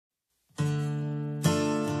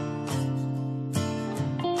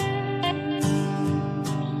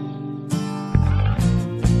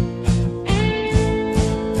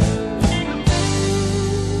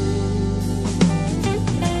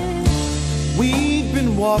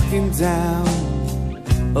walking down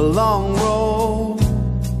a long road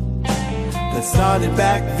that started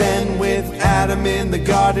back then with Adam in the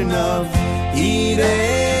Garden of Eden.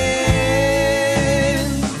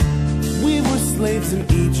 We were slaves in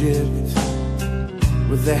Egypt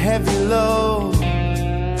with a heavy load,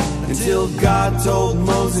 until God told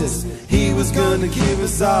Moses he was gonna give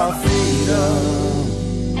us our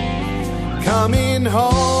freedom. Coming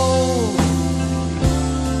home,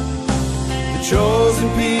 the chosen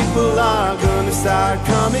people are gonna start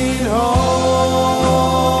coming home.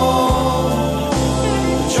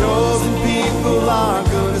 The chosen people are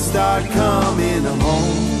gonna start coming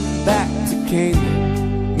home. Back to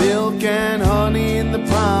Canaan, milk and honey in the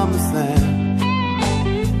promised land.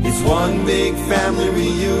 It's one big family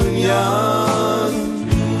reunion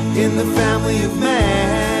in the family of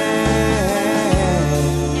man.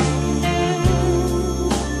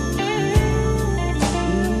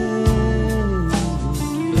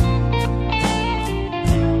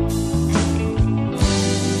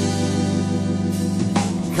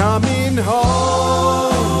 Coming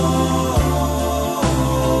home,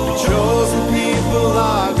 the chosen people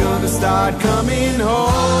are gonna start coming home.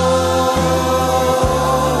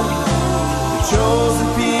 The chosen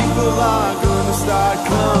people are gonna start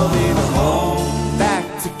coming home. Back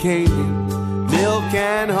to Canaan, milk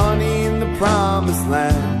and honey in the promised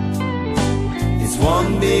land. It's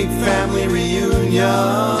one big family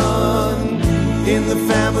reunion in the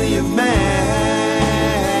family of man.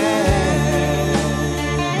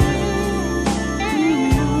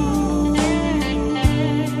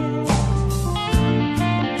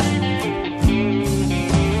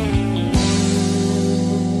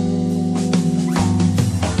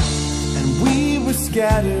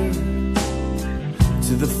 Scattered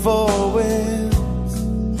to the four winds.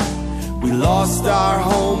 We lost our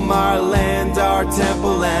home, our land, our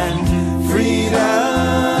temple and freedom.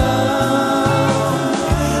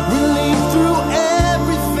 We lived through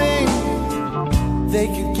everything they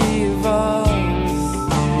could give us.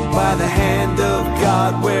 By the hand of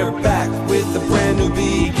God, we're back with a brand new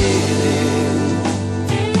beginning.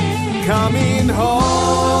 Coming home,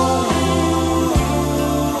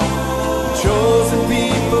 chosen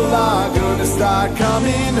people are gonna start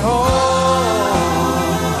coming home.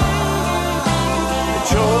 The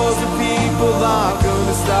chosen people are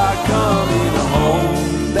gonna start coming home.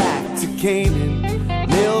 Back to Canaan,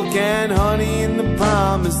 milk and honey in the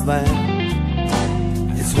promised land.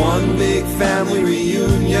 It's one big family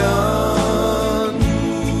reunion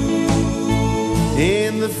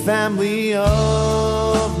in the family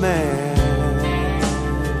of man.